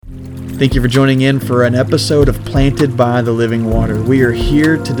Thank you for joining in for an episode of Planted by the Living Water. We are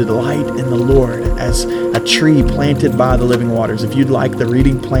here to delight in the Lord as a tree planted by the living waters. If you'd like the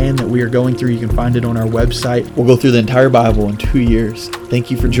reading plan that we are going through, you can find it on our website. We'll go through the entire Bible in 2 years. Thank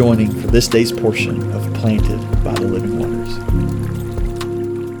you for joining for this day's portion of Planted by the Living Waters.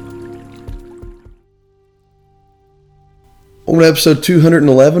 On episode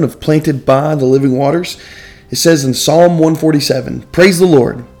 211 of Planted by the Living Waters, it says in Psalm 147, "Praise the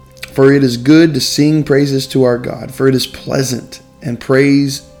Lord, for it is good to sing praises to our God, for it is pleasant, and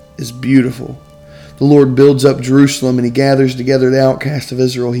praise is beautiful. The Lord builds up Jerusalem, and he gathers together the outcasts of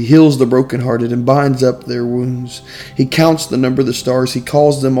Israel. He heals the brokenhearted and binds up their wounds. He counts the number of the stars. He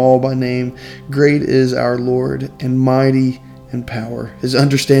calls them all by name. Great is our Lord, and mighty in power. His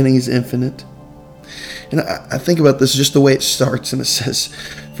understanding is infinite." And I think about this just the way it starts, and it says,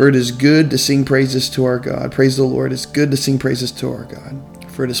 "For it is good to sing praises to our God." Praise the Lord. It's good to sing praises to our God.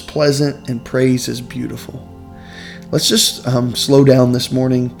 For it is pleasant and praise is beautiful. Let's just slow down this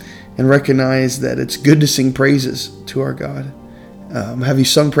morning and recognize that it's good to sing praises to our God. Have you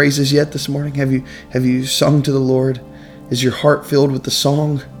sung praises yet this morning? Have you sung to the Lord? Is your heart filled with the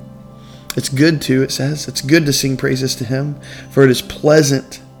song? It's good to, it says, it's good to sing praises to him. For it is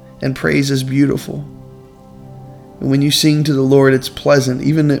pleasant and praise is beautiful. And when you sing to the Lord, it's pleasant.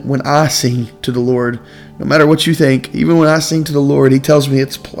 Even when I sing to the Lord, no matter what you think, even when I sing to the Lord, he tells me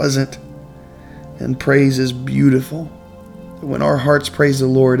it's pleasant. And praise is beautiful. When our hearts praise the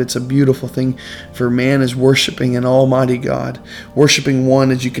Lord, it's a beautiful thing, for man is worshiping an almighty God, worshiping one,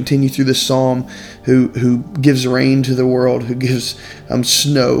 as you continue through this psalm, who gives rain to the world, who gives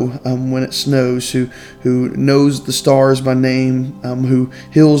snow when it snows, who knows the stars by name, who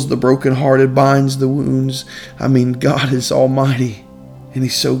heals the brokenhearted, binds the wounds. I mean, God is almighty, and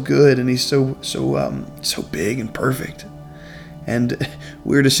he's so good, and he's so big and perfect. And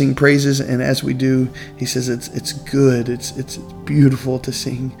we're to sing praises, and as we do, he says it's good, it's beautiful to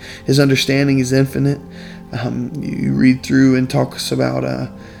sing. His understanding is infinite. You read through and talks about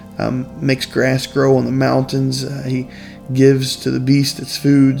makes grass grow on the mountains. He gives to the beast its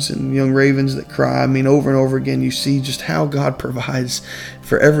foods and young ravens that cry. I mean, over and over again, you see just how God provides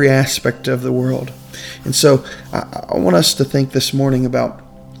for every aspect of the world. And so I want us to think this morning about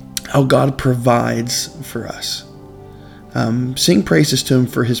how God provides for us. Sing praises to him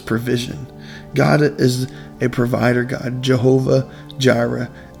for his provision. God is a provider God. Jehovah Jireh.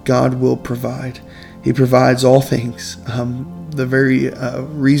 God will provide. He provides all things. The very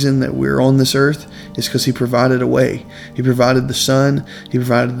reason that we're on this earth is because he provided a way. He provided the sun. He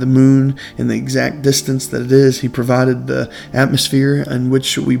provided the moon in the exact distance that it is. He provided the atmosphere in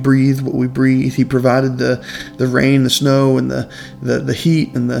which we breathe what we breathe. He provided the rain, the snow, and the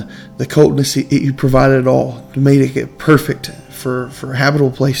heat and the coldness. He provided it all to make it perfect for a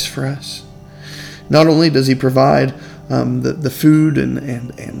habitable place for us. Not only does he provide the food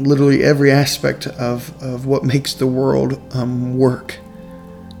and literally every aspect of what makes the world work.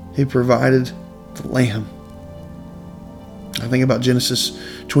 He provided the lamb. I think about Genesis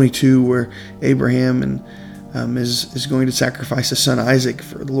 22, where Abraham is going to sacrifice his son Isaac,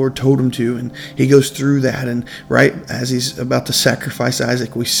 for the Lord told him to, and he goes through that, and right as he's about to sacrifice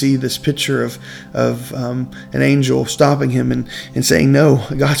Isaac, we see this picture of an angel stopping him and saying, "No,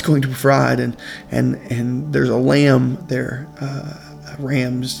 God's going to provide," and there's a lamb there, a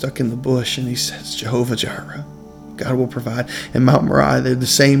ram stuck in the bush, and he says, "Jehovah Jireh, God will provide." And Mount Moriah, they're the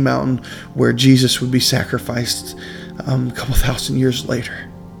same mountain where Jesus would be sacrificed a couple thousand years later.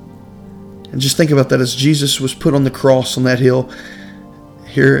 And just think about that, as Jesus was put on the cross on that hill,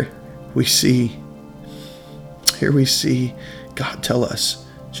 here we see God tell us,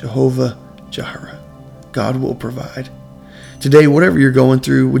 Jehovah Jireh, God will provide. Today, whatever you're going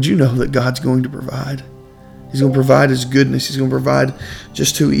through, would you know that God's going to provide? He's going to provide his goodness. He's going to provide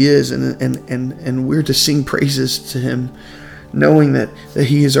just who he is. And we're to sing praises to him, knowing that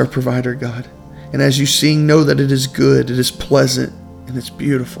he is our provider, God. And as you sing, know that it is good, it is pleasant, and it's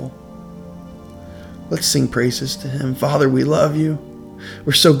beautiful. Let's sing praises to him. Father, we love you.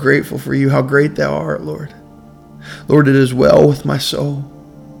 We're so grateful for you, how great thou art, Lord. Lord, it is well with my soul.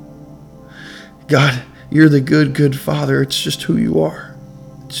 God, you're the good, good Father. It's just who you are.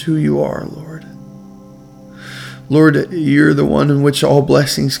 It's who you are, Lord. Lord, you're the one in which all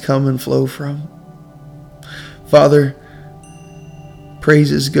blessings come and flow from. Father,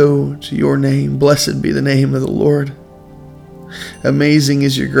 praises go to your name. Blessed be the name of the Lord. Amazing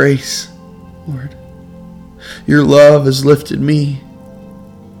is your grace, Lord. Your love has lifted me.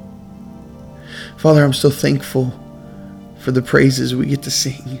 Father, I'm so thankful for the praises we get to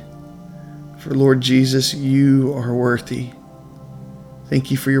sing. For Lord Jesus, you are worthy. Thank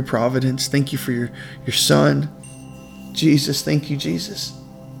you for your providence. Thank you for your Son, Jesus. Thank you, Jesus.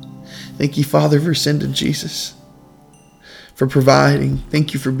 Thank you, Father, for sending Jesus, for providing.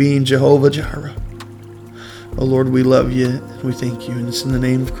 Thank you for being Jehovah Jireh. Oh Lord, we love you and we thank you. And it's in the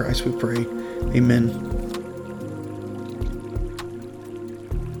name of Christ we pray. Amen.